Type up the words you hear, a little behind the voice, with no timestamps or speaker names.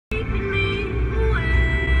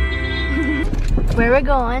Where we're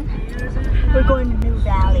going? We're going to New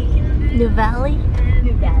Valley. New Valley?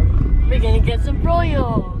 New Valley. We're gonna get some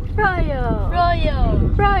froyo. Froyo.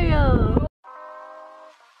 Froyo. Froyo.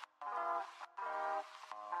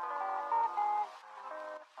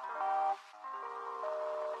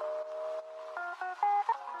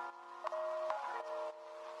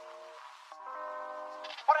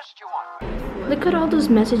 What is it you want? Look at all those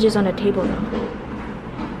messages on the table now.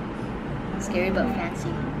 Scary but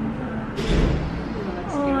fancy.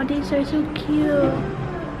 Oh, these are so cute.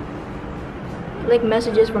 Like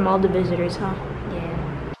messages from all the visitors, huh? Yeah.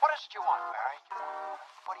 What is it you want, Barry?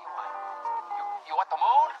 What do you want? You want the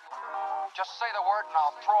moon? Just say the word and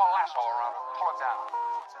I'll throw a lasso around and pull it down.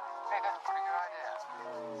 Hey, that's a pretty good idea.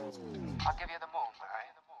 I'll give you the moon, Barry.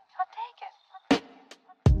 I'll take it.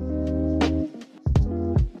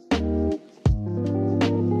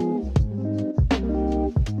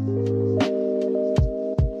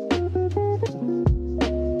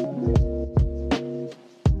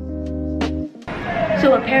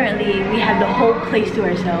 So apparently we have the whole place to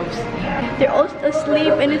ourselves. They're all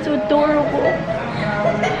asleep and it's adorable.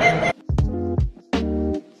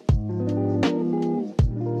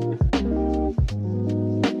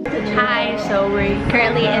 Hi, so we're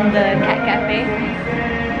currently in the Cat Cafe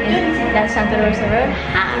in Santa Rosa Road.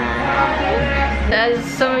 As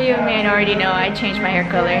some of you may already know, I changed my hair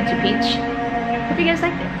color into peach. Hope you guys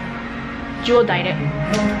liked it. Jewel dyed it.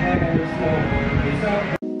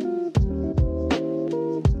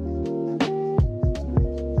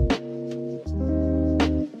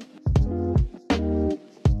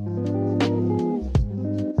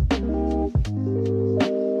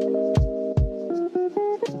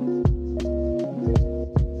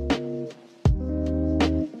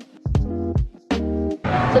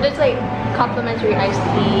 So there's like complimentary iced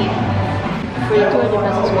tea for 200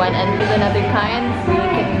 pesos one, and there's another kind where you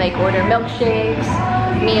can like order milkshakes,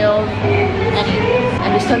 meals,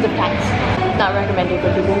 and there's tons of cats. Not recommended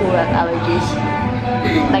for people who have allergies,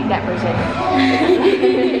 like that person.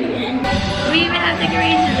 We even have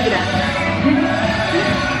decorations, look at that.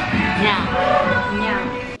 Yeah. Yeah.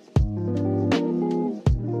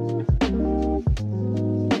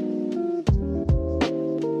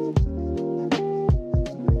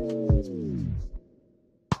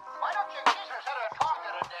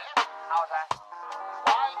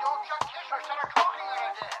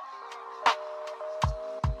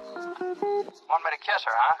 Want me to kiss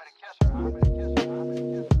her, huh?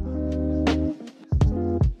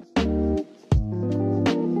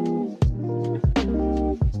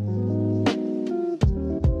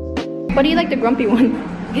 Why do you like the grumpy one?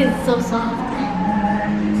 Because it's so soft.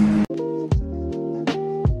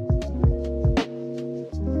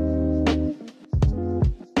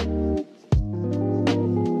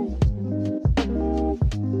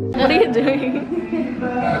 What are you doing?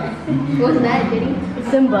 What's that, Jodi?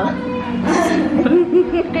 Simba.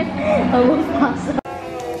 Almost pasta.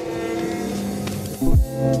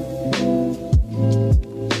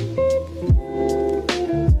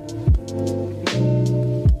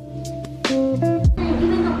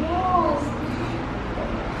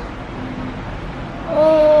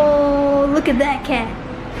 Oh, look at that cat.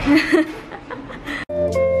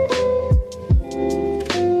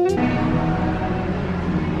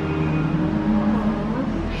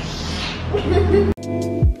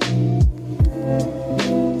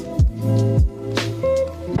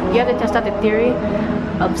 You have to test out the theory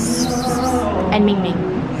of and Ming Ming.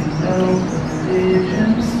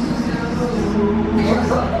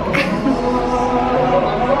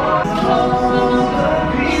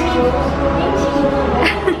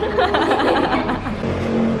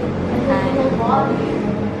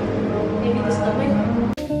 Maybe the stomach.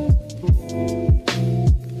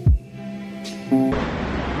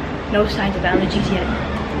 No signs of allergies yet.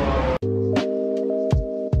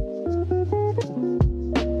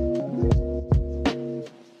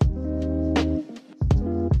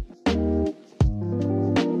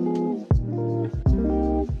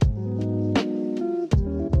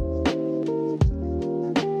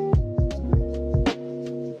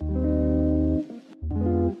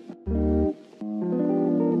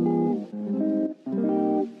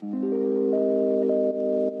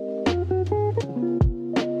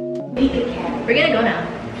 We're gonna go now.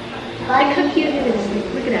 Look how cute it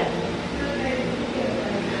is. Look at that.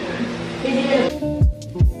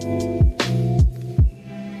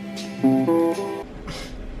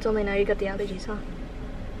 It's only now you got the allergies, huh?